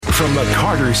From the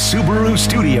Carter Subaru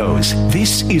Studios,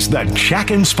 this is the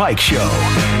Jack and Spike Show.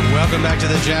 Welcome back to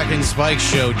the Jack and Spike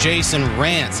Show. Jason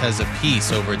Rantz has a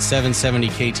piece over at 770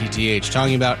 KTTH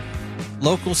talking about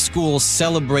local schools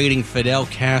celebrating Fidel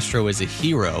Castro as a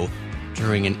hero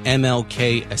during an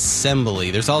MLK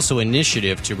assembly. There's also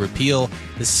initiative to repeal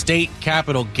the state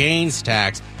capital gains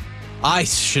tax. I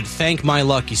should thank my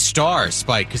lucky stars,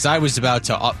 Spike, because I was about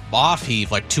to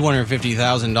off-heave like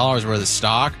 $250,000 worth of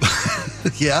stock.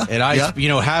 Yeah. And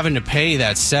having to pay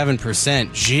that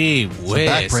 7%, gee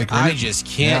whiz. I just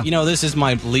can't. Yeah. This is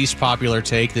my least popular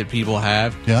take that people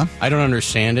have. Yeah. I don't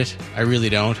understand it. I really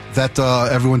don't. That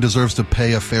everyone deserves to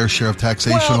pay a fair share of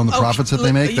taxation on the profits that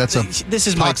they make. That's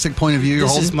a toxic point of view you're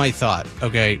holding. This is my thought.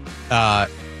 Okay.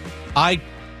 I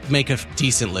make a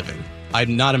decent living.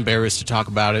 I'm not embarrassed to talk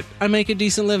about it. I make a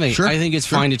decent living. Sure, I think it's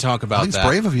fine to talk about that. I think it's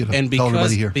brave of you to tell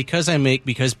everybody here. Because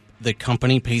the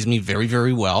company pays me very,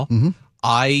 very well. Mm-hmm.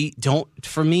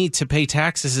 For me to pay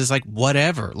taxes is like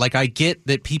whatever. Like I get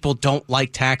that people don't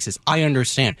like taxes. I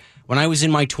understand. When I was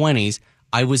in my 20s,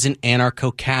 I was an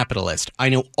anarcho-capitalist. I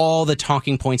know all the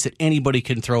talking points that anybody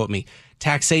can throw at me.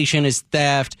 Taxation is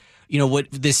theft. What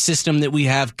this system that we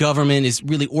have, government is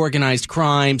really organized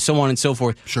crime, so on and so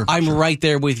forth. Sure. I'm right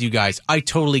there with you guys. I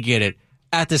totally get it.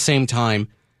 At the same time,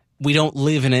 we don't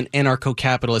live in an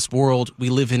anarcho-capitalist world. We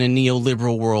live in a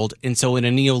neoliberal world. And so in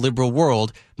a neoliberal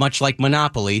world, much like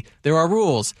Monopoly, there are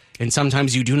rules. And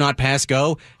sometimes you do not pass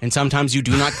go, and sometimes you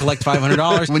do not collect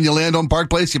 $500. When you land on Park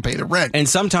Place, you pay the rent. And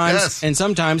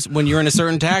sometimes when you're in a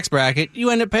certain tax bracket,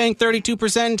 you end up paying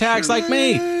 32% in tax like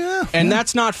me. And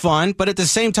that's not fun. But at the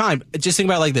same time, just think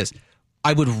about it like this.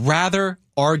 I would rather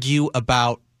argue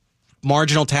about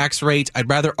marginal tax rates. I'd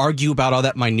rather argue about all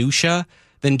that minutia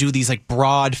than do these like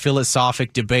broad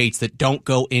philosophic debates that don't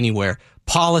go anywhere.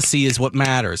 Policy is what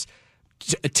matters.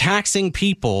 Taxing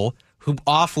people who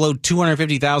offload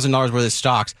 $250,000 worth of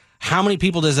stocks, how many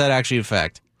people does that actually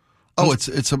affect? Oh, it's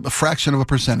a fraction of a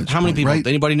percentage. How many people? Right?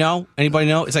 Anybody know?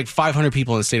 It's like 500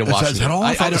 people in the state of Washington. Is that all?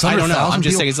 I don't know. I'm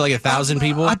just saying it's like 1,000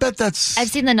 people. I bet that's... I've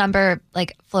seen the number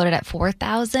like floated at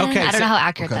 4,000. Okay, I don't know how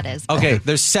accurate that is. Okay,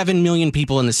 there's 7 million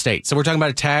people in the state. So we're talking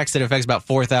about a tax that affects about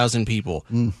 4,000 people.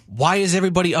 Why is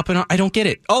everybody up and I don't get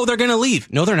it. Oh, they're going to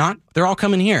leave. No, they're not. They're all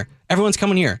coming here. Everyone's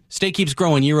coming here. State keeps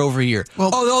growing year over year. Well,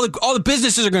 all the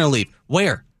businesses are going to leave.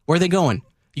 Where? Where are they going?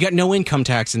 You got no income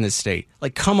tax in this state.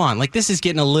 Like, come on. Like, this is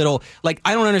getting a little... Like,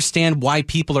 I don't understand why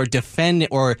people are defending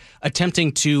or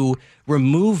attempting to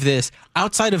remove this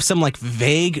outside of some, like,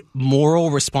 vague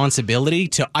moral responsibility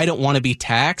to I don't want to be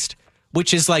taxed,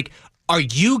 which is like, are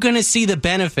you going to see the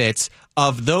benefits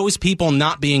of those people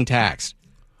not being taxed?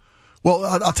 Well,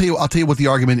 I'll tell you what the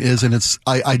argument is, and it's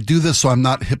I do this so I'm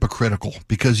not hypocritical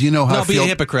because you know how I feel. Be a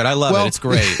hypocrite. I love it. It's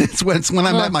great. It's when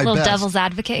I'm at my little best. Devil's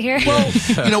advocate here. Well,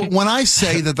 when I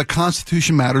say that the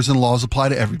Constitution matters and laws apply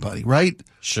to everybody, right?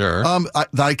 Sure.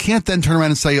 I can't then turn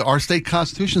around and say our state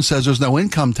constitution says there's no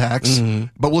income tax,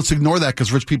 but let's ignore that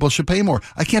because rich people should pay more.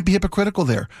 I can't be hypocritical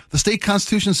there. The state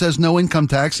constitution says no income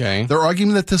tax. Okay. They're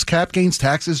arguing that this cap gains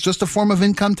tax is just a form of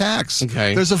income tax.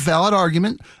 Okay. There's a valid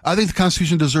argument. I think the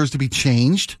Constitution deserves to be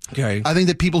changed. Okay. I think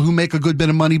that people who make a good bit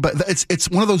of money, but it's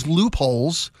one of those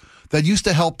loopholes that used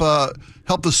to help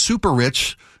the super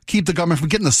rich keep the government from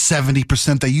getting the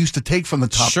 70% they used to take from the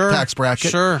top tax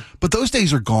bracket. Sure. But those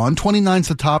days are gone. 29's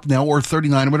the top now, or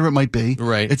 39, or whatever it might be.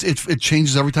 Right. It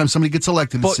changes every time somebody gets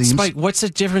elected, it seems. Spike, what's the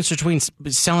difference between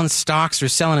selling stocks or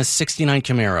selling a 69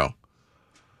 Camaro?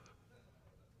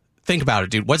 Think about it,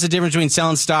 dude. What's the difference between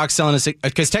selling stocks,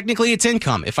 because technically it's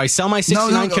income. If I sell my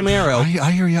 69 Camaro,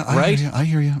 I hear you. I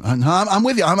hear you. I'm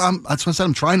with you. That's what I said.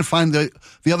 I'm trying to find the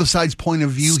other side's point of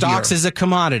view. Stocks is a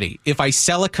commodity. If I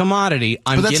sell a commodity,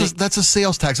 that's a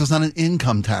sales tax. That's not an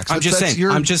income tax. I'm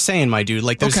just saying, my dude.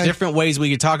 Like, there's different ways we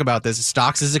could talk about this.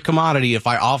 Stocks is a commodity. If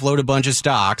I offload a bunch of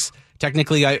stocks,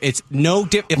 technically, it's no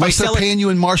different. Unless they're paying you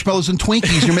in marshmallows and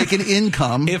Twinkies, you're making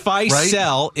income. If I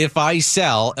sell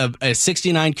a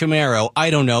 69 Camaro,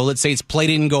 I don't know, let's say it's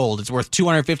plated in gold, it's worth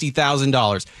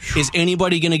 $250,000. Is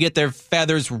anybody going to get their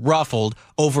feathers ruffled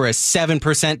over a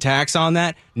 7% tax on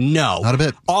that? No. Not a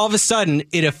bit. All of a sudden,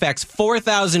 it affects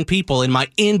 4,000 people, and my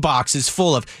inbox is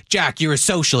full of, Jack, you're a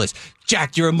socialist.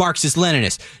 Jack, you're a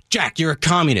Marxist-Leninist. Jack, you're a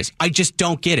communist. I just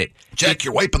don't get it. Jack,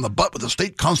 you're wiping the butt with the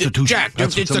state constitution. Jack,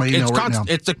 it's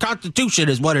the Constitution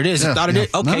is what it is. Yeah, it's not yeah.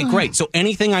 Okay, No. great. So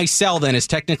anything I sell then is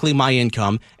technically my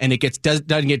income, and it doesn't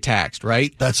get taxed,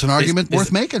 right? That's an argument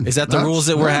worth making. Is that the rules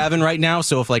that we're having right now?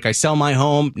 So if like I sell my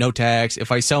home, no tax.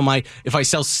 If I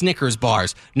sell Snickers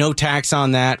bars, no tax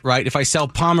on that, right? If I sell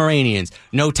Pomeranians,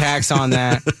 no tax on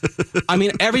that. I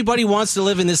mean, everybody wants to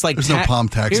live in this like. There's no palm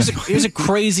tax. Here's a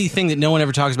crazy thing that no one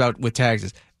ever talks about with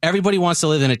taxes. Everybody wants to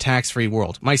live in a tax-free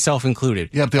world, myself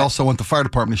included. Yeah, but they also want the fire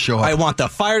department to show up. I want the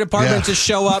fire department to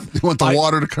show up. You want the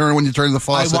water to turn when you turn the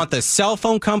faucet. I want the cell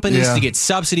phone companies to get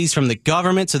subsidies from the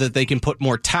government so that they can put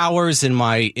more towers in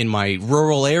my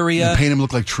rural area. You paint them to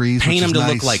look like trees.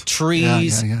 Look like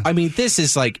trees. Yeah. I mean, this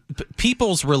is like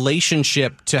people's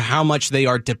relationship to how much they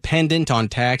are dependent on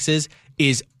taxes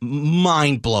is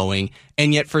mind-blowing,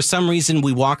 and yet for some reason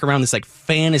we walk around this like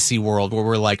fantasy world where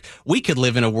we're like, we could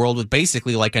live in a world with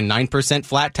basically like a 9%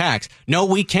 flat tax. No,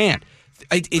 we can't.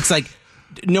 It's like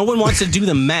no one wants to do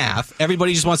the math.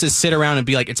 Everybody just wants to sit around and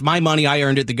be like, it's my money, I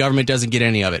earned it, the government doesn't get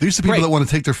any of it. There's the people that want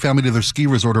to take their family to their ski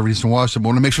resort over Eastern Washington,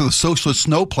 want to make sure the socialist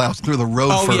snow plows through the road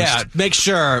first. Oh, yeah. Make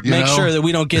sure that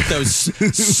we don't get those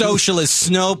socialist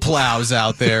snow plows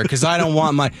out there, because I don't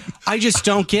want I just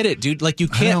don't get it, dude. Like, you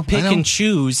can't pick and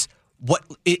choose what,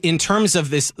 in terms of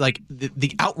this, like,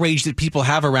 the outrage that people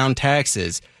have around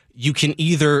taxes. You can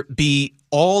either be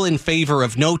all in favor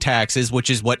of no taxes, which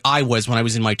is what I was when I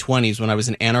was in my 20s, when I was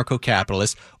an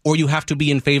anarcho-capitalist, or you have to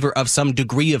be in favor of some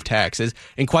degree of taxes.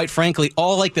 And quite frankly,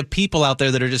 all like the people out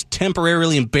there that are just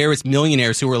temporarily embarrassed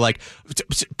millionaires who are like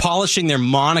polishing their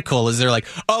monocle as they're like,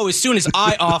 oh, as soon as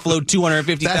I offload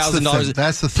 $250,000.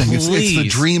 That's the thing. It's the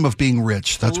dream of being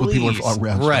rich. That's what people are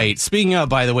around. Right. Speaking of,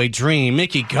 by the way, dream,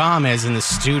 Mickey Gomez in the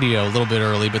studio a little bit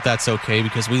early, but that's okay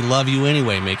because we love you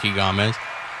anyway, Mickey Gomez.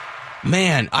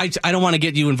 Man, I don't want to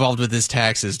get you involved with this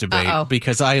taxes debate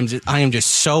because I am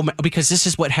just so, because this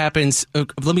is what happens.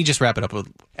 Let me just wrap it up.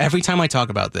 Every time I talk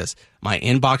about this, my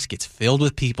inbox gets filled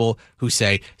with people who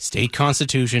say state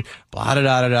constitution, blah, da,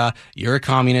 da, da, da, you're a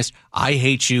communist, I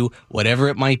hate you, whatever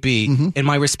it might be. Mm-hmm. And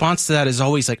my response to that is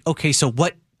always like, okay, so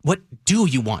what do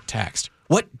you want taxed?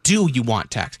 What do you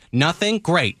want taxed? Nothing?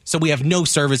 Great. So we have no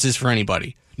services for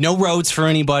anybody. No roads for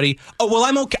anybody. Oh, well,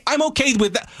 I'm okay. I'm okay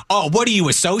with that. Oh, what are you,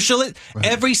 a socialist? Right.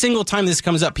 Every single time this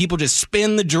comes up, people just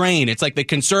spin the drain. It's like the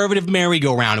conservative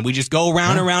merry-go-round, and we just go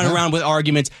around and around with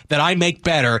arguments that I make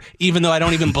better, even though I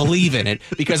don't even believe in it,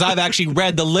 because I've actually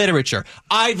read the literature.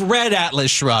 I've read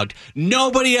Atlas Shrugged.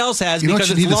 Nobody else has,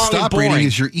 because it's long and boring. You know what you need to stop reading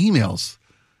is your emails.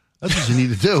 That's what you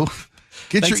need to do.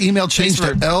 Get your email changed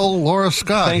to L. Laura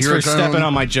Scott. Thanks for stepping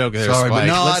on my joke there, Sorry, Spike.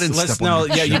 but no, I didn't step on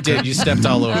it. Yeah, you did. You stepped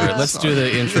all over it. Let's do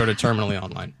the intro to Terminally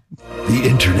Online. The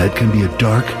internet can be a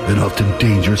dark and often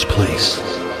dangerous place.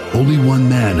 Only one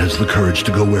man has the courage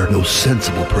to go where no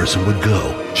sensible person would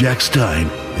go. Jack Stein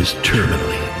is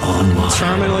Terminally Online.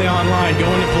 Terminally Online,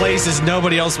 going to places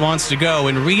nobody else wants to go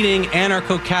and reading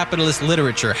anarcho-capitalist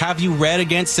literature. Have you read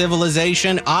Against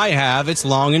Civilization? I have. It's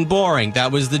long and boring.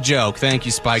 That was the joke. Thank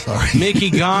you, Spike. Sorry. Mickey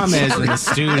Gomez in the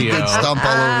studio. Stump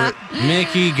all over it.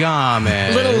 Mickey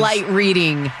Gomez. Little light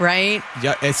reading, right?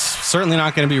 Yeah, it's certainly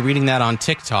not going to be reading that on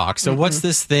TikTok. So what's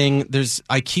this thing?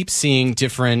 I keep seeing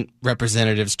different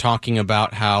representatives talking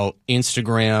about how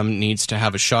Instagram needs to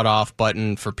have a shut-off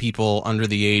button for people under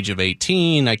the age of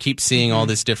 18. I keep seeing all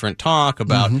this different talk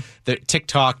about that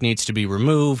TikTok needs to be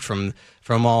removed from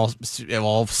all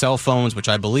cell phones, which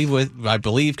I believe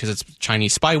because it's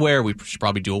Chinese spyware. We should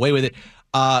probably do away with it.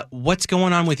 What's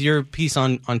going on with your piece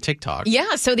on TikTok?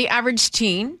 Yeah, so the average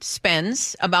teen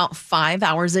spends about 5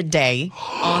 hours a day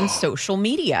on social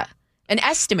media. An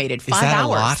estimated 5 hours. Is that a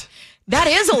lot? That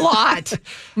is a lot.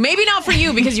 Maybe not for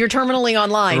you because you're terminally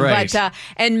online. Right. But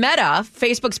and Meta,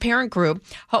 Facebook's parent group,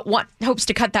 hopes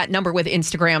to cut that number with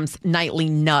Instagram's nightly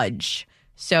nudge.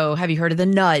 So have you heard of the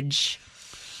nudge?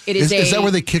 It is that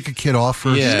where they kick a kid off for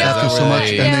after so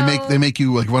much, and they make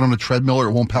you like run on a treadmill or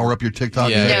it won't power up your TikTok?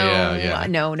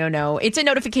 No. It's a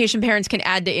notification parents can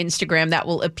add to Instagram that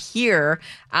will appear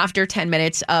after 10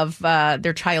 minutes of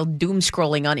their child doom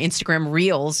scrolling on Instagram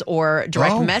Reels or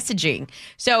direct messaging.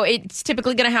 So it's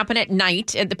typically going to happen at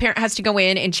night, and the parent has to go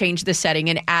in and change the setting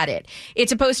and add it. It's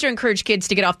supposed to encourage kids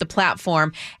to get off the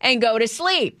platform and go to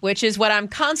sleep, which is what I'm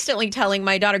constantly telling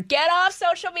my daughter: get off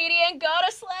social media and go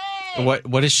to sleep.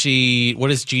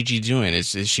 What is Gigi doing? Is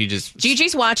she just...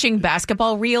 Gigi's watching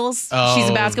basketball reels. Oh, she's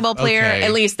a basketball player. okay.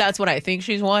 At least that's what I think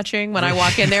she's watching when I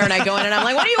walk in there and I go in and I'm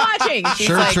like, what are you watching? She's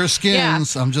Shirts like, or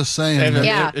skins. Yeah. I'm just saying.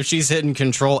 If she's hitting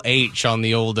Control H on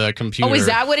the old computer. Oh, is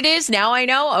that what it is? Now I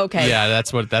know? Okay. Yeah,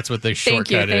 that's what the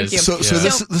shortcut is. Thank you. So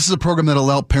this is a program that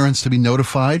allows parents to be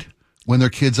notified when their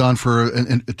kid's on for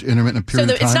an intermittent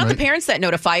period of time, it's not right? the parents that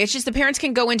notify. It's just the parents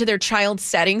can go into their child's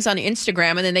settings on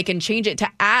Instagram and then they can change it to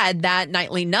add that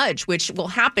nightly nudge, which will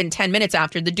happen 10 minutes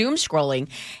after the doom scrolling.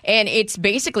 And it's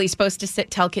basically supposed to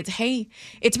tell kids, hey,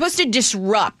 it's supposed to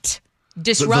disrupt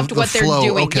disrupt what they're flow.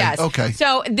 doing. Okay, yes. okay.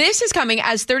 So this is coming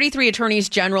as 33 attorneys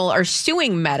general are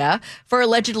suing Meta for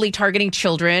allegedly targeting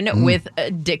children with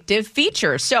addictive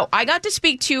features. So I got to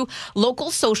speak to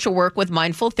local social work with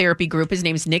Mindful Therapy Group. His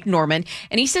name's Nick Norman,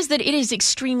 and he says that it is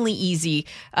extremely easy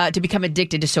to become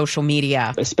addicted to social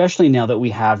media. Especially now that we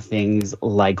have things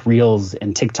like Reels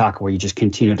and TikTok where you just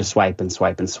continue to swipe and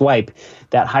swipe and swipe,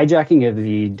 that hijacking of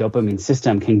the dopamine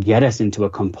system can get us into a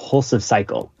compulsive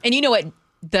cycle. And you know what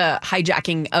the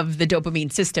hijacking of the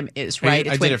dopamine system is, right?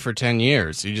 I did it for 10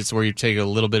 years. Where you take a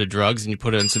little bit of drugs and you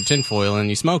put it in some tinfoil and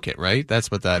you smoke it, right?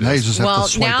 That's what that is. Now you just have to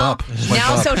swipe up.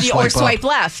 Swipe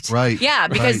left. Right. Yeah,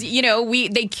 because,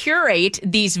 right. they curate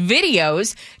these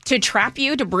videos to trap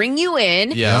you, to bring you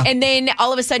in. Yeah. And then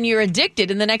all of a sudden you're addicted.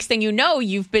 And the next thing you know,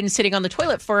 you've been sitting on the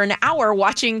toilet for an hour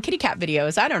watching kitty cat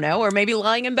videos. I don't know. Or maybe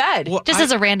lying in bed. Well, Just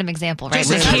as a random example, right?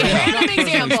 Random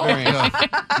example.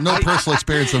 No personal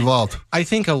experience involved. I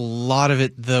think a lot of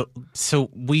it, so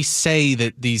we say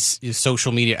that these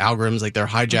social media algorithms, like they're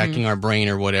hijacking our brain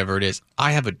or whatever it is.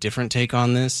 I have a different take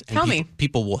on this. And Tell me.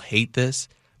 People will hate this.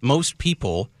 Most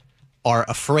people are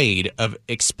afraid of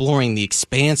exploring the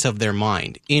expanse of their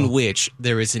mind, in which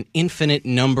there is an infinite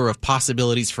number of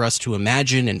possibilities for us to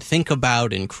imagine and think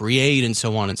about and create and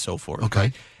so on and so forth.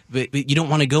 Okay. Right? But you don't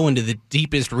want to go into the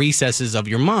deepest recesses of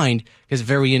your mind because it's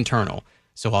very internal.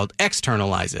 So I'll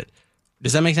externalize it.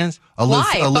 Does that make sense? I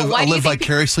Why live do you think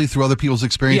vicariously through other people's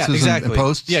experiences Yeah, exactly. and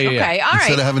posts. Yeah. Okay, all right.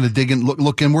 Instead of having to dig and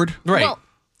look inward. Right. Well,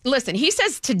 listen, he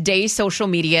says today's social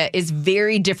media is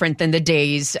very different than the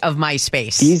days of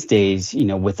MySpace. These days,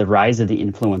 with the rise of the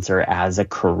influencer as a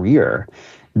career,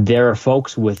 there are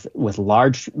folks with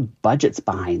large budgets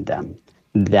behind them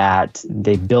that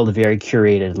they build very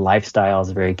curated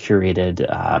lifestyles, very curated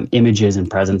images and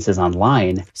presences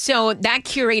online. So that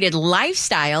curated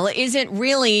lifestyle isn't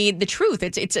really the truth.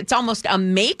 It's almost a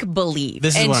make believe.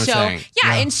 This is what I'm saying.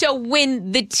 Yeah, and so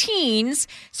when the teens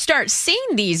start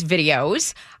seeing these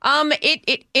videos,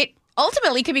 it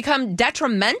ultimately can become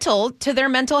detrimental to their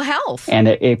mental health. And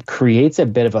it creates a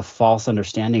bit of a false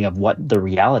understanding of what the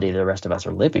reality the rest of us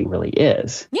are living really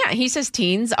is. Yeah, he says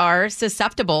teens are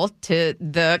susceptible to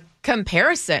the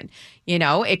comparison.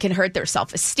 It can hurt their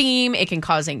self-esteem. It can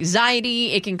cause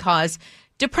anxiety. It can cause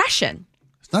depression.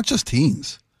 It's not just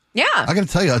teens. Yeah. I got to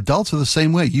tell you, adults are the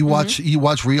same way. You watch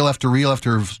reel after reel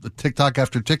after TikTok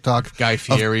after TikTok. Guy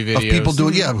Fieri videos. Of people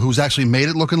doing, who's actually made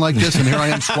it looking like this, and here I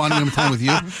am squandering time with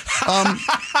you.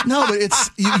 No, but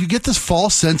you get this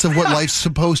false sense of what life's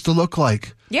supposed to look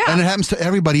like. Yeah. And it happens to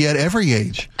everybody at every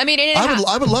age. I mean,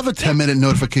 I would love a 10-minute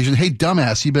notification. Hey,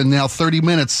 dumbass, you've been now 30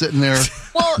 minutes sitting there,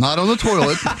 not on the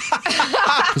toilet.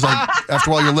 Because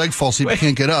after all, your leg falls so you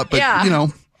can't get up. But,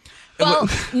 Well,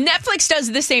 Netflix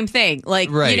does the same thing.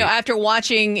 After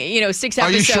watching, 6 episodes.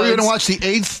 Are you sure you're going to watch the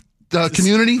 8th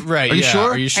Community? Right. Are you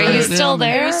sure? Are you sure? Are you still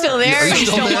there? Are you still there? Are you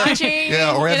still there? watching?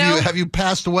 Yeah, or have you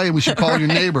passed away and we should call your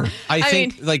neighbor? I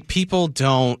think people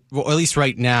don't, well, at least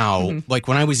right now, like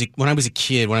when I was a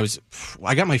kid,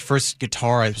 I got my first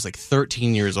guitar, I was like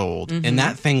 13 years old. And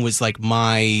that thing was like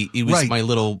my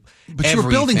little But you were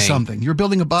building everything. something. You're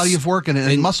building a body of work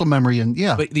and muscle memory and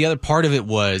But the other part of it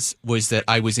was that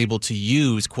I was able to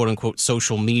use quote unquote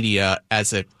social media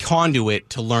as a conduit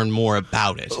to learn more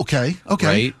about it. Okay.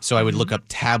 Right? So I would look up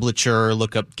tablature,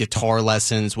 look up guitar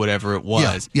lessons, whatever it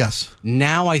was. Yeah, yes.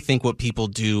 Now I think what people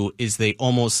do is they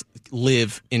almost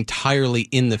live entirely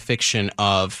in the fiction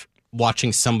of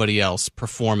watching somebody else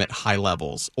perform at high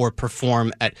levels or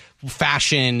perform at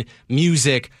fashion,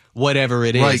 music, whatever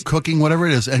it is. Right, cooking, whatever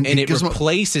it is. And it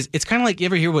replaces, it's kind of like, you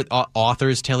ever hear what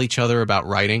authors tell each other about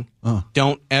writing?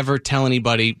 Don't ever tell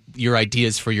anybody your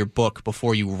ideas for your book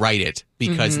before you write it,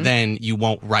 because then you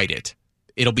won't write it.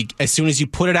 It'll be, as soon as you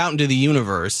put it out into the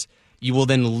universe, you will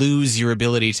then lose your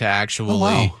ability to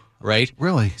actually, right?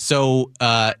 Really? So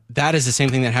that is the same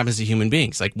thing that happens to human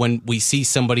beings. Like when we see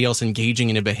somebody else engaging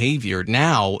in a behavior,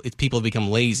 now people have become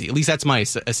lazy. At least that's my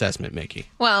assessment, Mickey.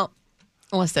 Well,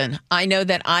 listen, I know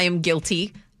that I am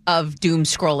guilty of doom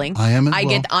scrolling. I am as I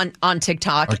well. get on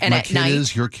TikTok and my at kid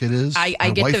night. your kid is. I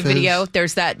my get the wife video. is.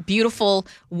 There's that beautiful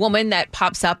woman that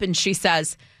pops up and she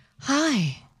says,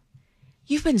 "Hi,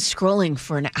 you've been scrolling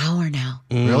for an hour now.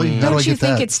 Really? How do I Don't you get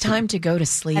think that? it's time to go to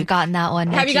sleep?" I've gotten that one.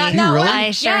 Have you Nikki. gotten that really? one?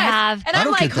 I sure have. And I I'm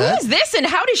don't like, get who that. is this and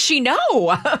how does she know?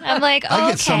 I'm like,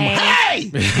 I get some. okay.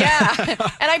 Hey! Yeah.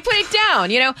 And I put it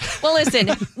down, Well,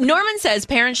 listen, Norman says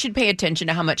parents should pay attention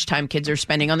to how much time kids are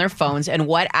spending on their phones and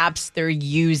what apps they're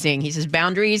using. He says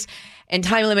boundaries and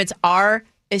time limits are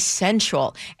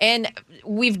essential. And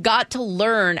we've got to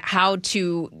learn how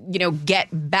to, get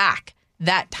back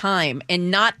that time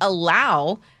and not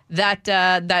allow that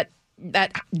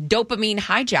that dopamine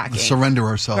hijacking. Surrender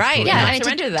ourselves. Right. Yeah, I mean,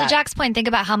 surrender to that. Jack's point, think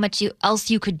about how much else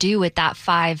you could do with that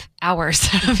 5 hours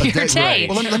of your day.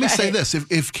 Well, let me say this.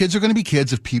 If kids are going to be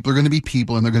kids, if people are going to be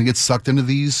people, and they're going to get sucked into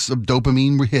these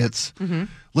dopamine hits,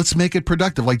 let's make it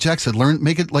productive. Like Jack said,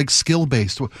 make it like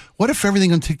skill-based. What if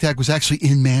everything on TikTok was actually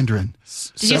in Mandarin?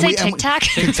 Did you say Tic-Tac?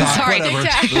 Sorry, whatever.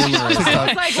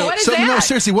 TikTok. Like, what is that? No,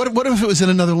 seriously, what if it was in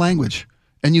another language?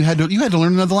 And you had to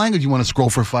learn another language. You want to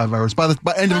scroll for 5 hours. By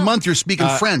end of the month, you're speaking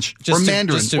French or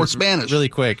Mandarin or Spanish. Really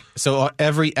quick. So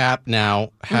every app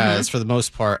now has, for the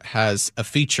most part, has a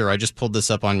feature. I just pulled this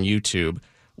up on YouTube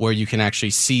where you can actually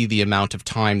see the amount of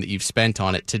time that you've spent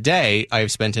on it. Today, I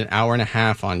have spent an hour and a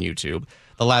half on YouTube.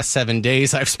 The last 7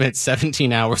 days, I've spent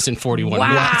 17 hours and 41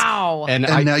 minutes. Wow. And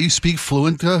now you speak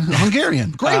fluent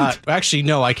Hungarian. Great. Actually,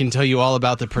 no, I can tell you all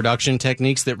about the production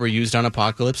techniques that were used on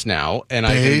Apocalypse Now. And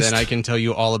I can tell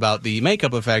you all about the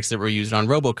makeup effects that were used on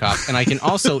RoboCop. And I can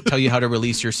also tell you how to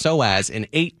release your SOAS in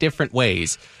 8 different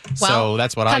ways. So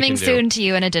that's what I can do. Coming soon to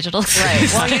you in a digital Right.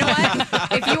 Well, you know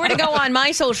what? If you were to go on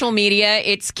my social media,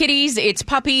 it's kitties, it's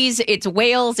puppies, it's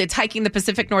whales, it's hiking the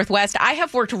Pacific Northwest. I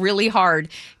have worked really hard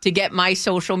to get my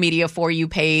social media For You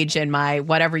page and my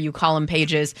whatever you call them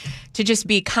pages to just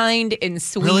be kind and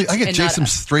sweet. Really? I get and Jason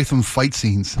Statham fight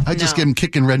scenes. I just get him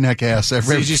kicking redneck ass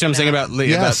every. You see what I'm saying about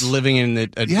living in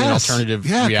an alternative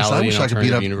reality, I wish an I could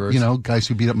beat up universe. Guys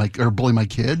who beat up or bully my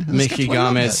kid. Mickey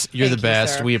Gomez, you're the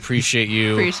best. Sir. We appreciate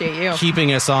you. Appreciate you.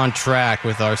 Keeping us on track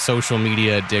with our social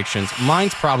media addictions.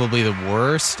 Mine's probably the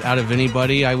worst out of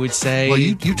anybody, I would say. Well,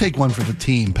 you take one for the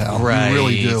team, pal. Right. You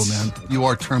really do, man. You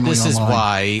are terminally This is online.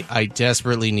 why I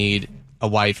desperately need a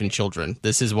wife and children.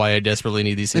 This is why I desperately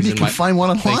need these things. Maybe you can find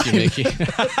one online. Thank you, Mickey.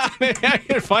 Maybe I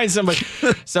can find somebody.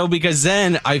 So because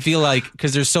then I feel like,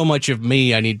 because there's so much of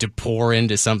me, I need to pour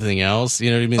into something else.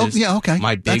 You know what I mean? Oh, okay.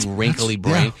 My big wrinkly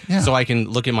brain. Yeah. So I can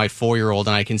look at my 4-year-old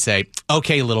and I can say,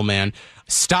 okay, little man,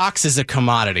 stocks is a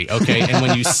commodity, okay? And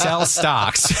when you sell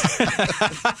stocks,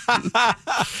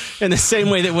 in the same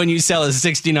way that when you sell a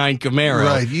 69 Camaro,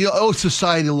 right? You owe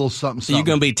society a little something. You're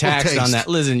going to be taxed on that.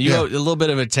 Listen, you owe a little bit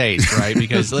of a taste, right?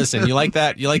 Because listen, you like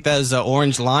that? You like those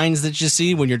orange lines that you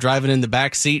see when you're driving in the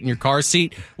back seat in your car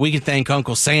seat? We can thank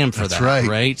Uncle Sam for that,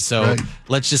 right? So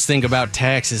let's just think about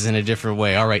taxes in a different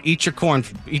way. All right, eat your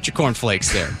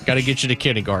cornflakes there. Got to get you to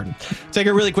kindergarten. Take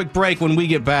a really quick break. When we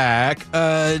get back,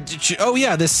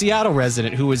 the Seattle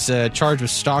resident who was charged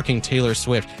with stalking Taylor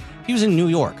Swift. He was in New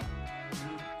York.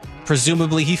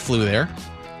 Presumably he flew there.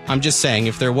 I'm just saying,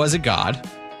 if there was a God,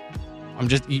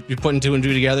 you're putting 2 and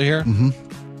 2 together here? Mm-hmm.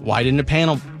 Why didn't a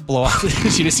panel blow up? You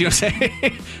see what I'm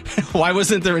saying? Why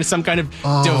wasn't there some kind of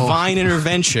divine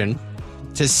intervention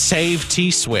to save T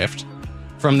Swift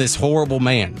from this horrible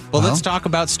man? Well, let's talk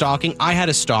about stalking. I had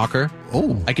a stalker.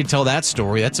 Oh. I could tell that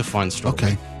story. That's a fun story.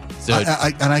 Okay. So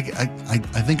I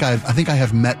think I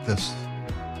have met this.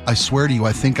 I swear to you,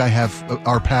 I think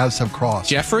our paths have crossed.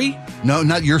 Jeffrey? No,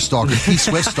 not your stalker, T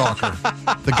Swift stalker.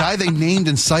 The guy they named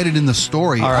and cited in the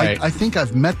story. All right. I think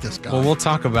I've met this guy. Well, we'll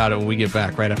talk about it when we get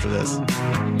back right after this.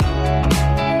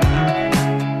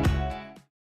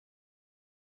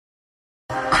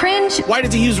 Cringe. Why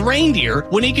did he use reindeer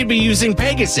when he could be using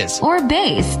Pegasus? Or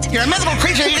based. You're a mythical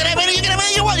creature. You can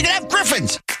have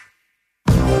griffins.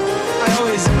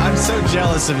 I'm so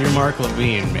jealous of your Mark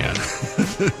Levine, man.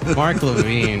 Mark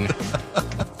Levine.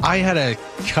 I had a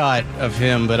cut of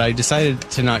him, but I decided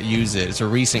to not use it. It's a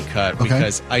recent cut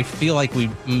because I feel like we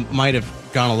might have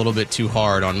gone a little bit too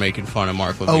hard on making fun of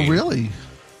Mark Levine. Oh, really?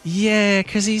 Yeah,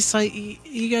 because he's like,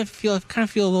 you gotta feel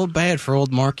a little bad for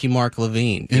old Mark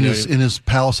Levine in his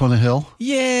palace on the hill.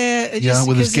 Yeah,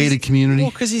 with his gated community.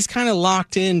 Well, because he's kind of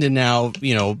locked into now,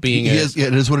 being. It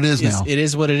is what it is now. It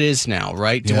is what it is now,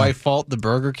 right? Yeah. Do I fault the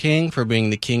Burger King for being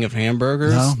the king of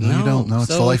hamburgers? No, you don't. No, it's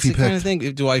the life he picked. Kind of thing.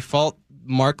 Do I fault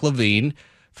Mark Levine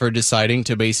for deciding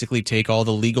to basically take all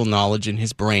the legal knowledge in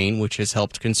his brain, which has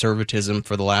helped conservatism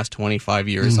for the last 25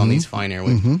 years on these fine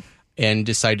airwaves? And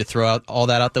decide to throw all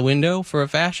that out the window for a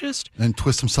fascist? And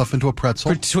twist himself into a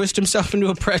pretzel?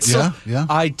 Yeah.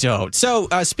 I don't. So,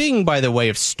 speaking, by the way,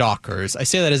 of stalkers, I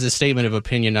say that as a statement of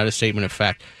opinion, not a statement of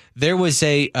fact. There was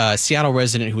a Seattle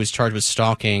resident who was charged with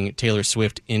stalking Taylor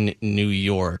Swift in New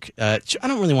York. I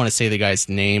don't really want to say the guy's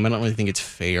name. I don't really think it's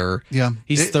fair. Yeah.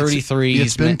 He's 33.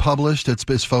 It's been published.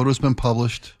 His photo's been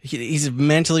published. He's a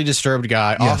mentally disturbed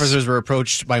guy. Yes. Officers were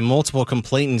approached by multiple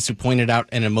complainants who pointed out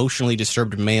an emotionally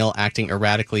disturbed male acting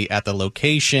erratically at the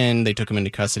location. They took him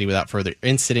into custody without further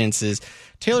incidences.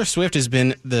 Taylor Swift has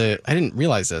been I didn't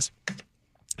realize this.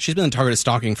 She's been the target of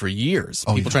stalking for years.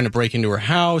 People trying to break into her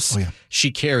house. She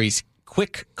carries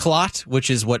Quick Clot, which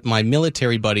is what my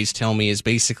military buddies tell me is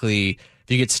basically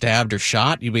you get stabbed or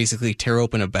shot, you basically tear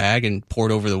open a bag and pour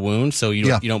it over the wound so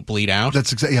you don't bleed out.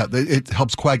 That's exactly, it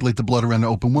helps coagulate the blood around an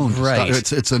open wound. Right.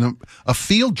 It's a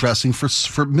field dressing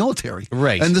for military.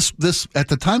 Right. And this at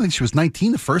the time, I think she was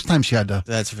 19, the first time she had to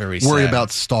That's very worry sad.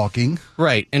 about stalking.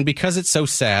 Right. And because it's so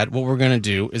sad, what we're going to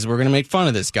do is we're going to make fun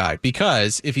of this guy.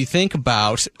 Because if you think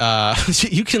about,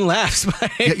 you can laugh.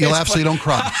 You laugh so you don't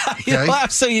cry. Okay? You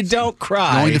laugh so you don't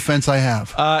cry. The only defense I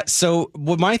have. So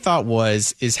what my thought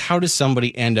is how does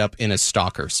somebody end up in a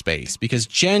stalker space? Because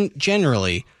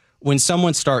generally, when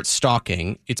someone starts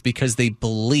stalking, it's because they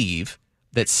believe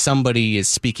that somebody is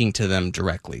speaking to them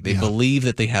directly. They believe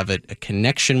that they have a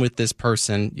connection with this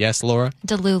person. Yes, Laura?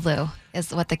 Delulu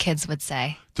is what the kids would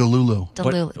say. Delulu.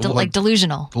 Like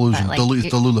delusional. Delusion. Like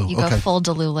Delulu. You go Okay. full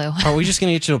Delulu. Are we just going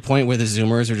to get to a point where the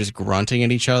Zoomers are just grunting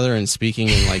at each other and speaking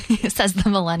in like Says the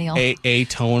millennial.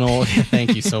 atonal?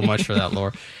 Thank you so much for that,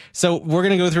 Laura. So we're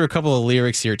going to go through a couple of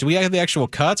lyrics here. Do we have the actual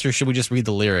cuts or should we just read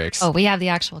the lyrics? Oh, we have the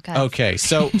actual cut. Okay.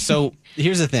 So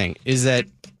here's the thing is that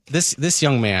this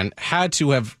young man had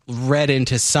to have read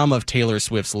into some of Taylor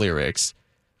Swift's lyrics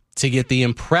to get the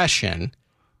impression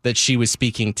that she was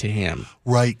speaking to him.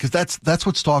 Right, because that's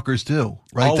what stalkers do,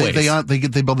 right? Always.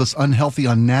 They build this unhealthy,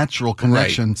 unnatural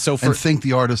connection, Right. So and think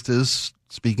the artist is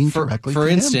speaking directly. For to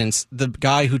him. instance, the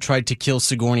guy who tried to kill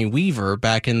Sigourney Weaver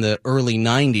back in the early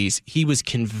 90s, he was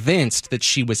convinced that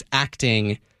she was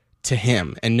acting to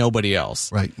him and nobody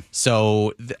else. Right.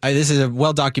 So this is a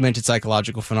well-documented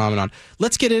psychological phenomenon.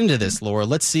 Let's get into this, Laura.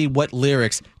 Let's see what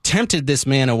lyrics tempted this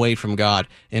man away from God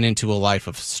and into a life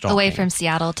of stalking. Away from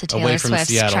Seattle to Away Taylor from Swift's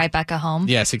Seattle. Tribeca home.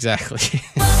 Yes, exactly. It's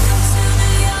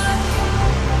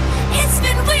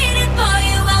been waiting for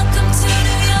you. Welcome to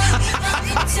New York.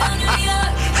 Welcome to New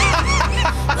York.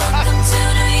 Welcome to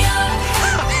New York.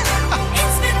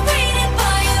 It's been waiting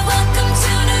for you. Welcome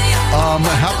to New York.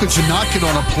 How could you not get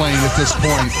on a plane at this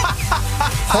point?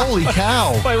 Holy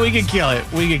cow! Wait, we could kill it.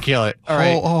 We could kill it. All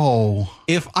right. Oh.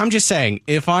 If I'm just saying,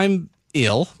 if I'm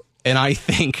ill and I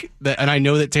think that, and I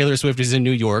know that Taylor Swift is in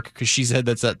New York because she said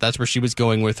that's where she was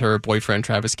going with her boyfriend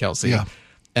Travis Kelce. Yeah.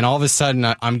 And all of a sudden,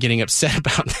 I'm getting upset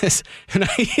about this, and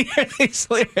I hear these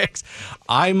lyrics.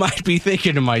 I might be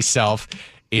thinking to myself,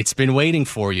 "It's been waiting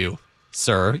for you,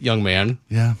 sir, young man.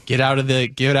 Yeah. Get out of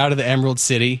the Emerald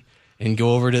City and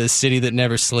go over to the city that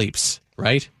never sleeps.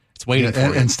 Right? It's waiting for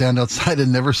you." And stand outside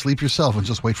and never sleep yourself and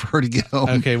just wait for her to get home.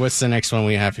 Okay, what's the next one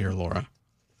we have here, Laura?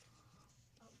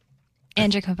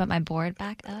 Andrew, can I put my board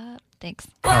back up? Thanks.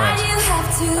 Why do you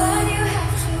have to? Why do you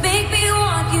have to make me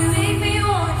want you? Make me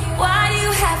want you. Why do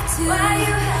you have to? Why do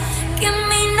you have to give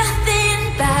me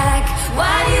nothing back?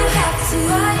 Why do you have to?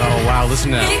 Oh wow, listen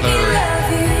to that Make me third.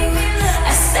 love you.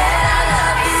 I said I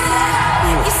love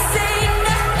you. You say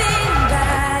nothing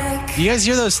back. Do you guys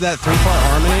hear that 3-part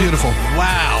harmony? Beautiful.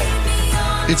 Wow.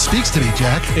 It speaks to me,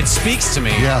 Jack. It speaks to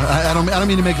me. Yeah, I don't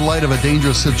mean to make light of a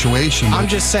dangerous situation. I'm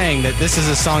just saying that this is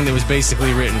a song that was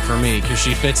basically written for me because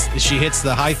she hits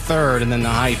the high third and then the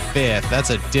high fifth. That's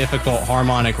a difficult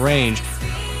harmonic range.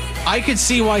 I could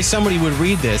see why somebody would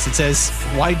read this. It says,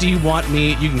 "Why do you want me?"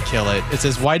 You can kill it. It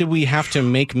says, "Why do we have to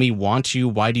make me want you?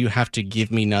 Why do you have to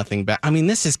give me nothing back?" I mean,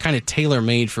 this is kind of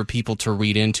tailor-made for people to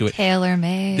read into it.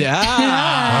 Tailor-made.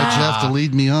 Why'd you have to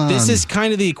lead me on? This is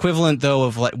kind of the equivalent, though,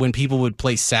 of like when people would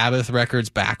play Sabbath records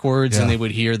backwards and they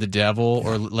would hear the devil,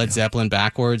 or Led Zeppelin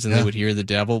backwards and they would hear the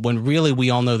devil. When really we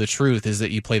all know the truth is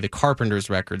that you play the Carpenters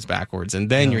records backwards and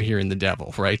then you're hearing the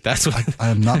devil, right? That's what. I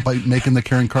am not making the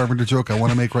Karen Carpenter joke I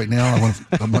want to make right now. I want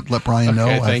to let Brian know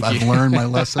I've learned my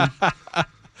lesson.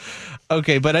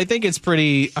 Okay, but I think it's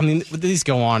pretty. I mean, these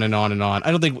go on and on and on.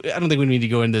 I don't think we need to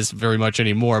go into this very much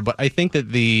anymore. But I think that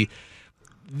the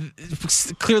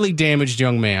clearly damaged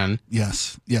young man.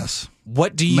 Yes.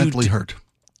 What do you mentally hurt?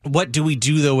 What do we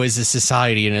do though as a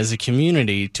society and as a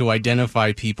community to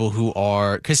identify people who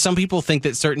are? Because some people think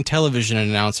that certain television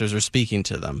announcers are speaking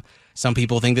to them. Some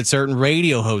people think that certain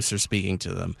radio hosts are speaking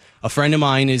to them. A friend of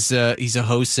mine he's a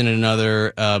host in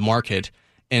another market,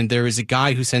 and there is a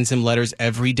guy who sends him letters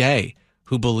every day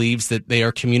who believes that they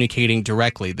are communicating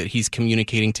directly, that he's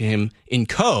communicating to him in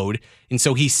code, and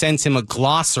so he sends him a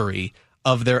glossary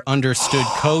of their understood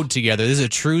code together. This is a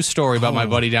true story about my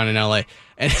buddy down in L.A.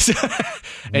 And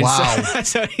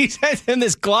so he sends him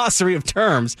this glossary of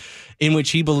terms in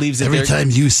which he believes that every time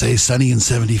you say sunny and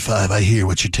 75, I hear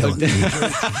what you're telling me.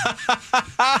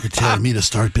 You're telling me to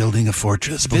start building a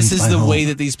fortress. This is the way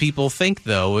that these people think,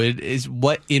 though. It is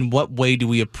in what way do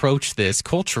we approach this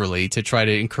culturally to try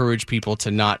to encourage people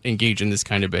to not engage in this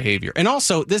kind of behavior? And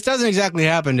also, this doesn't exactly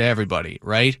happen to everybody,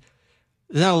 right?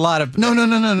 There's not a lot of no.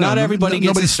 Not everybody gets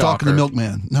nobody's a stalker. stalking the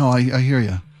milkman. No, I hear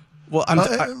you. Well,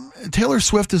 Taylor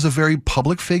Swift is a very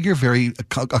public figure, very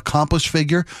accomplished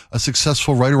figure, a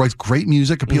successful writer, writes great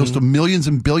music, appeals to millions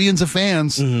and billions of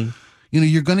fans. You know,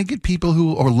 you're going to get people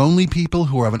who are lonely people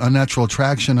who have an unnatural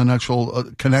attraction, unnatural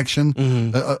connection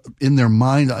in their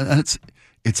mind, and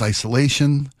it's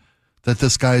isolation that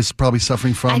this guy's probably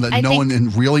suffering from. That no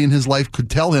one really in his life could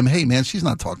tell him, "Hey, man, she's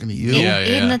not talking to you."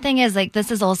 And the thing is, like,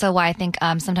 this is also why I think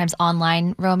sometimes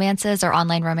online romances or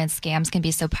online romance scams can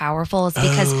be so powerful. Is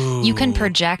because you can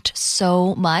project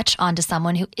so much onto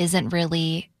someone who isn't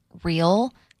really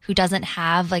real, who doesn't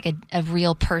have like a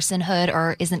real personhood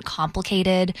or isn't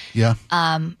complicated,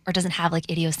 or doesn't have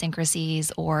like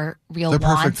idiosyncrasies or real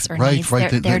wants or needs.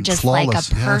 They're just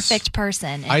flawless, like a perfect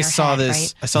person. I saw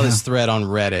this thread on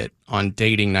Reddit on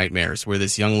dating nightmares where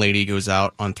this young lady goes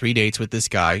out on 3 dates with this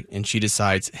guy and she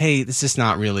decides, hey, it's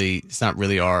not really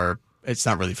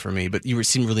for me, but you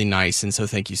seem really nice and so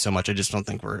thank you so much. I just don't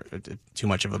think we're too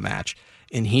much of a match.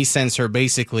 And he sends her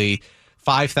basically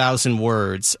 5,000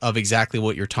 words of exactly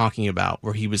what you're talking about,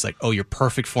 where he was like, oh, you're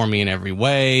perfect for me in every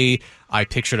way. I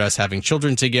pictured us having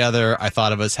children together. I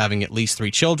thought of us having at least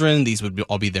 3 children. These would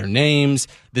all be their names.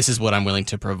 This is what I'm willing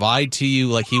to provide to you.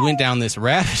 Like, he went down this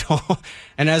rabbit hole.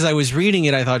 And as I was reading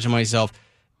it, I thought to myself,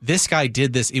 this guy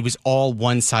did this. It was all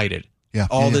one-sided.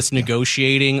 This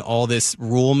negotiating, all this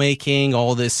rule making,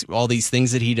 all these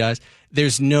things that he does.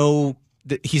 He's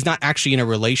not actually in a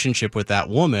relationship with that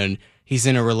woman. He's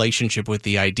in a relationship with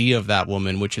the idea of that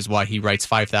woman, which is why he writes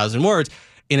 5,000 words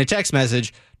in a text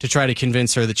message to try to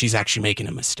convince her that she's actually making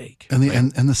a mistake. And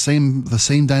the same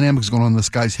dynamics going on in this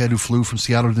guy's head who flew from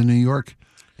Seattle to New York.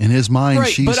 In his mind,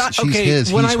 she's his,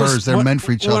 he's hers. They're meant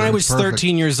for each other. When I was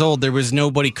 13 years old, there was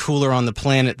nobody cooler on the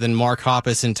planet than Mark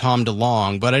Hoppus and Tom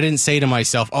DeLonge. But I didn't say to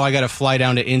myself, oh, I got to fly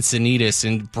down to Encinitas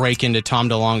and break into Tom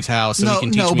DeLonge's house so he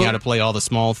can teach me how to play all the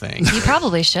small things. You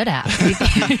probably should have. You'd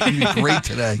be great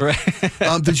today. Right.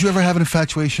 Did you ever have an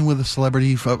infatuation with a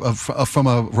celebrity from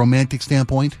a romantic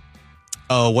standpoint?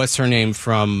 Oh, what's her name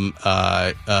from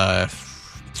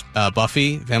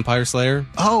Buffy, Vampire Slayer?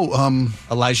 Oh,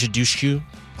 Elijah Dushku.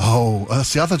 Oh,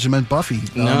 see, I thought you meant Buffy.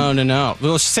 No.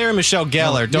 Well, Sarah Michelle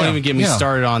Gellar. Don't even get me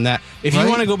started on that. If you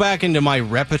want to go back into my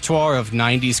repertoire of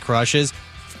 90s crushes,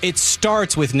 it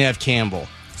starts with Neve Campbell.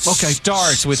 Okay.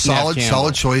 Starts with Neve Campbell.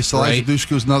 Solid choice. Elijah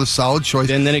Dushku is another solid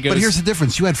choice. And then it goes, but here's the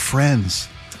difference. You had friends.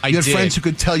 You had friends who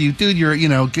could tell you, dude,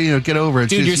 get over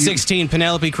it. Dude, you're 16.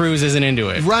 Penelope Cruz isn't into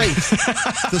it. Right.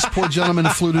 This poor gentleman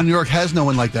who flew to New York has no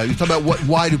one like that. You talk about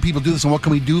why do people do this and what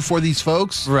can we do for these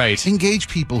folks? Right. Engage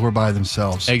people who are by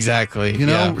themselves. Exactly.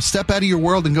 Step out of your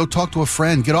world and go talk to a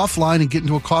friend. Get offline and get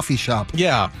into a coffee shop.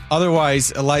 Yeah.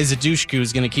 Otherwise, Eliza Dushku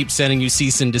is going to keep sending you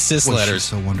cease and desist letters. She's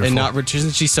so wonderful. And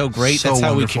isn't she so great? So That's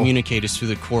how wonderful. we communicate is through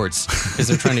the courts because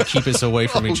they're trying to keep us away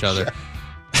from each other.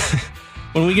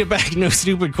 When we get back, no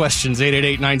stupid questions,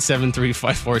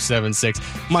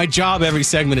 888-973-5476. My job every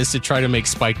segment is to try to make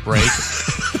Spike break.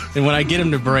 And when I get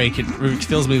him to break, it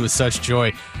fills me with such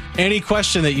joy. Any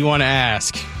question that you want to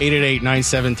ask,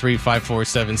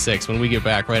 888-973-5476 when we get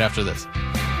back right after this.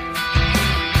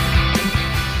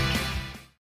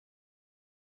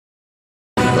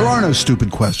 There are no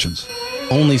stupid questions.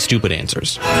 Only stupid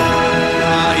answers.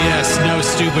 Yes, no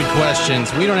stupid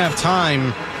questions. We don't have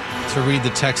time to read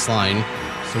the text line,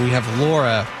 so we have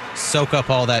Laura soak up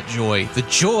all that joy. The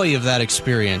joy of that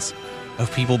experience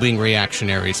of people being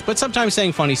reactionaries, but sometimes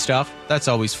saying funny stuff. That's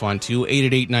always fun, too.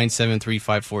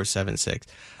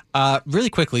 888-973-5476. Really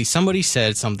quickly, somebody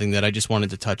said something that I just wanted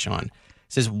to touch on. It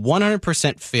says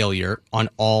 100% failure on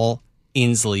all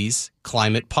Inslee's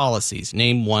climate policies.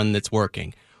 Name one that's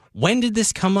working. When did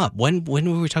this come up? When were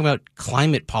we talking about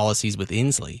climate policies with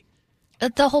Inslee?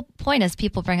 The whole point is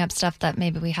people bring up stuff that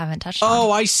maybe we haven't touched on.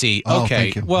 Oh, I see. Okay.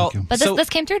 Thank you. Well, Thank you. But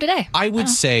this came through today. I would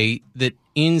say that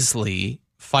Inslee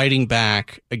fighting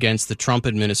back against the Trump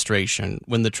administration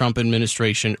when the Trump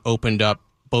administration opened up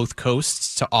both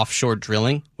coasts to offshore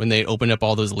drilling, when they opened up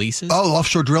all those leases. Oh,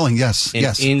 offshore drilling, yes. And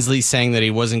yes. Inslee saying that he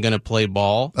wasn't going to play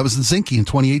ball. That was in Zinke in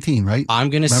 2018, right? I'm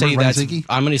going to say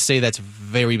Zinke? that's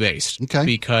very based. Okay.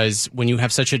 Because when you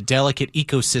have such a delicate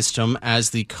ecosystem as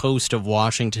the coast of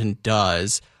Washington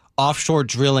does, offshore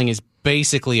drilling is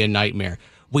basically a nightmare.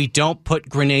 We don't put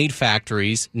grenade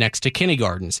factories next to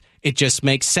kindergartens. It just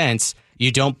makes sense.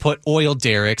 You don't put oil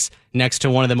derricks next to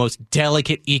one of the most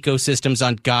delicate ecosystems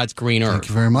on God's green earth. Thank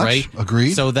you very much. Right?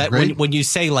 Agreed. So that Agreed. when you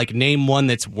say, like, name one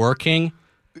that's working,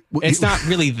 it's not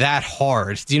really that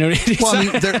hard. Do you know what I mean? Well, I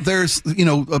mean,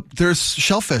 there's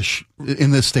shellfish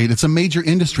in this state. It's a major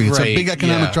industry. It's a big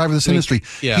economic driver of this industry.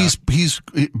 Yeah.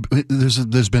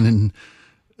 There's been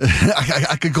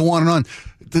I could go on and on.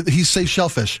 He's saved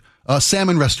shellfish,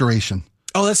 salmon restoration.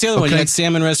 Oh, that's the other one. You Okay. had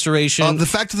salmon restoration. The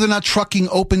fact that they're not trucking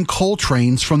open coal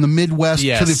trains from the Midwest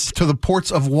Yes. to the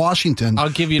ports of Washington. I'll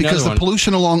give you another because the one.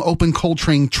 pollution along open coal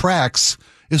train tracks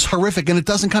is horrific, and it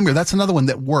doesn't come here. That's another one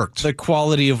that worked. The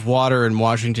quality of water in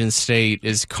Washington State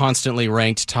is constantly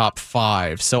ranked top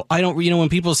 5. So I don't, when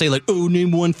people say like, "Oh,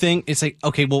 name one thing," it's like,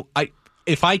 okay, well,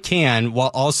 if I can,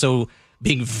 while also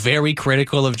being very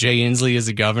critical of Jay Inslee as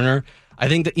a governor, I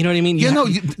think that, you know what I mean?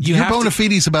 your have bona to-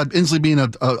 fides about Inslee being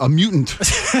a mutant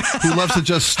who loves to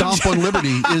just stomp on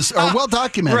liberty are well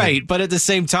documented. Right, but at the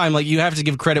same time, like, you have to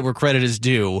give credit where credit is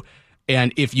due,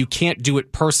 and if you can't do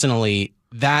it personally,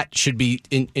 that should be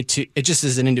it just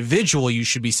as an individual, you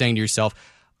should be saying to yourself,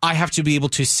 I have to be able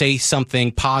to say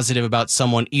something positive about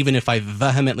someone, even if I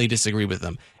vehemently disagree with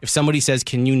them. If somebody says,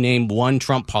 can you name one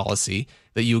Trump policy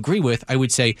that you agree with? I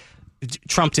would say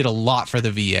Trump did a lot for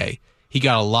the VA. He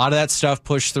got a lot of that stuff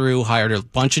pushed through, hired a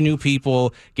bunch of new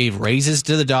people, gave raises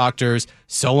to the doctors,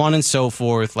 so on and so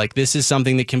forth. Like, this is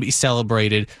something that can be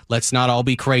celebrated. Let's not all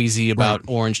be crazy about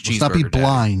orange cheeseburger. Let's not be day.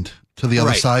 blind to the other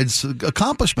Right. side's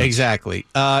accomplishments. Exactly.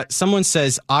 Someone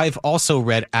says, I've also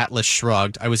read Atlas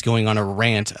Shrugged. I was going on a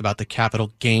rant about the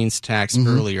capital gains tax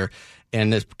earlier.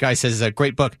 And this guy says, a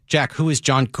great book. Jack, who is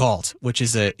John Galt? Which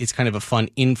is it's kind of a fun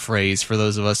in phrase for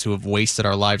those of us who have wasted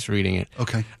our lives reading it.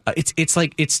 Okay. It's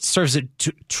like it serves a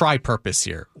tri-purpose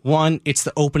here. One, it's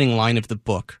the opening line of the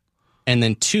book. And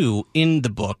then two, in the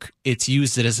book, it's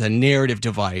used as a narrative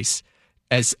device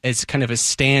as kind of a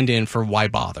stand-in for why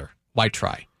bother? Why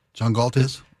try? John Galt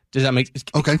is? Does that make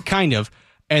Okay. Kind of.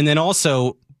 And then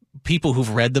also, people who've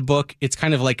read the book, it's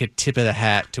kind of like a tip of the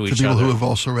hat to each people other. who have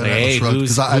also read Like, Atlas hey, Shrugged,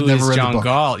 who's 'cause I've never read the John book.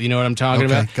 Galt? You know what I'm talking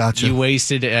Okay, about? gotcha. You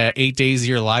wasted 8 days of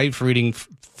your life reading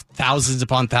thousands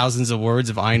upon thousands of words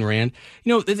of Ayn Rand.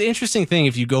 You know, the interesting thing,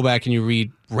 if you go back and you read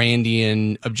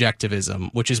Randian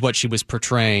objectivism, which is what she was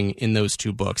portraying in those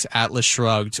two books, Atlas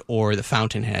Shrugged or The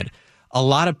Fountainhead, a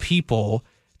lot of people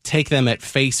take them at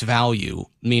face value,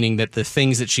 meaning that the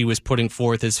things that she was putting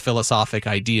forth as philosophic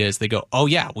ideas, they go, oh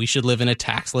yeah, we should live in a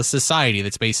taxless society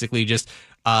that's basically just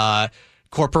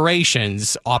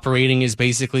corporations operating as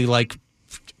basically like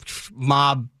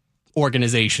mob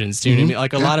organizations. Do you know what I mean?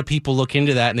 Like, a lot of people look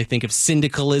into that and they think of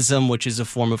syndicalism, which is a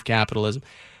form of capitalism.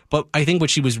 But I think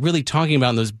what she was really talking about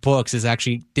in those books is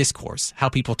actually discourse, how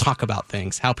people talk about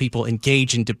things, how people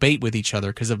engage in debate with each other,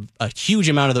 because a huge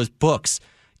amount of those books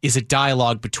is a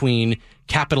dialogue between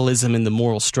capitalism and the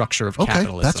moral structure of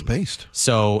capitalism. That's based.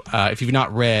 So if you've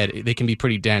not read, they can be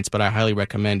pretty dense, but I highly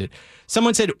recommend it.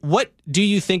 Someone said, what do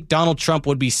you think Donald Trump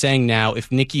would be saying now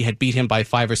if Nikki had beat him by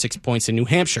 5 or 6 points in New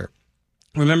Hampshire?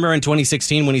 Remember in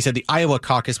 2016 when he said the Iowa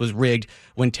caucus was rigged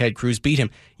when Ted Cruz beat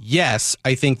him? Yes,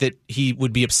 I think that he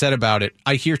would be upset about it.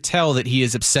 I hear tell that he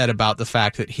is upset about the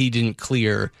fact that he didn't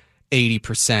clear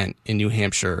 80% in New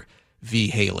Hampshire v.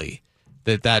 Haley.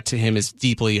 That to him is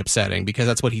deeply upsetting because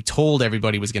that's what he told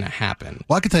everybody was going to happen.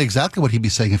 Well, I could tell you exactly what he'd be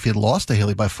saying if he had lost to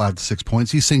Haley by 5 to 6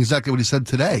 points. He's saying exactly what he said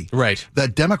today. Right.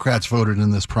 That Democrats voted in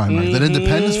this primary, that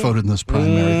independents voted in this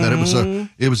primary, that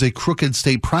it was a crooked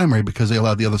state primary because they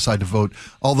allowed the other side to vote.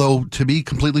 Although, to be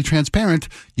completely transparent,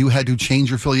 you had to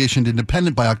change your affiliation to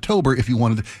independent by October if you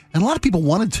wanted to. And a lot of people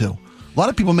wanted to. A lot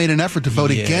of people made an effort to vote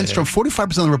against Trump. 45%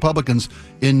 of the Republicans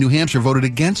in New Hampshire voted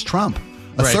against Trump.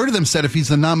 A third of them said if he's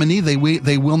the nominee,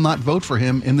 they will not vote for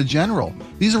him in the general.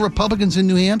 These are Republicans in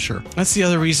New Hampshire. That's the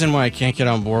other reason why I can't get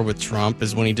on board with Trump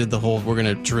is when he did the whole we're going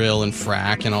to drill and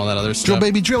frack and all that other stuff. Drill,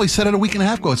 baby, drill. He said it a week and a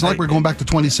half ago. It's not like we're going back to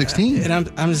 2016.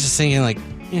 And I'm just thinking, like,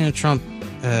 Trump,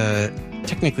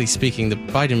 technically speaking, the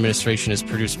Biden administration has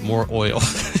produced more oil.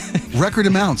 Record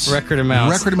amounts. Record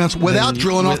amounts. Without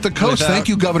drilling off the coast. Thank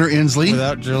you, Governor Inslee.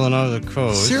 Without drilling off the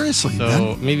coast. Seriously, So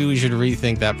man. maybe we should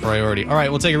rethink that priority. All right,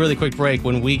 we'll take a really quick break.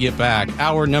 When we get back,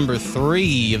 hour number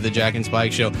 3 of the Jack and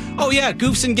Spike Show. Oh, yeah,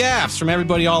 goofs and gaffs from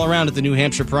everybody all around at the New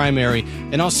Hampshire primary.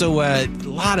 And also a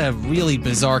lot of really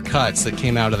bizarre cuts that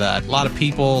came out of that. A lot of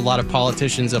people, a lot of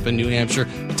politicians up in New Hampshire.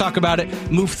 We'll talk about it,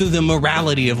 move through the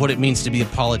morality of what it means to be a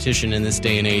politician in this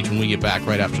day and age when we get back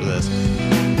right after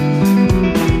this.